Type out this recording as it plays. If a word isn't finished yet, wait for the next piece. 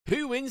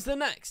wins the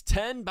next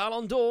 10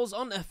 Ballon d'Ors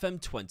on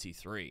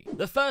FM23.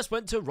 The first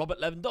went to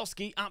Robert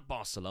Lewandowski at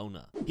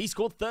Barcelona. He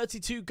scored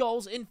 32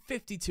 goals in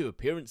 52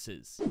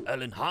 appearances.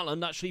 Erling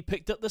Haaland actually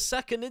picked up the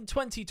second in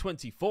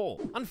 2024,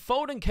 and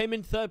Foden came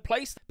in third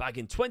place,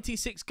 bagging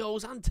 26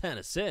 goals and 10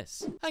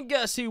 assists. And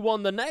guess who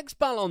won the next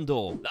Ballon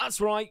d'Or? That's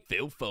right,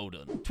 Phil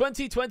Foden.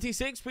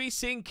 2026, we've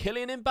seen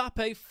Kylian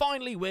Mbappe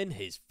finally win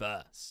his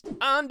first.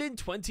 And in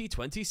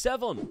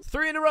 2027,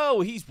 3 in a row,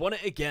 he's won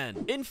it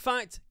again. In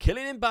fact,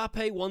 Kylian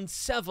Mbappe won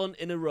 7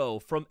 in a row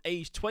from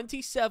age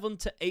 27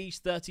 to age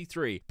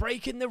 33,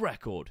 breaking the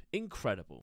record. Incredible.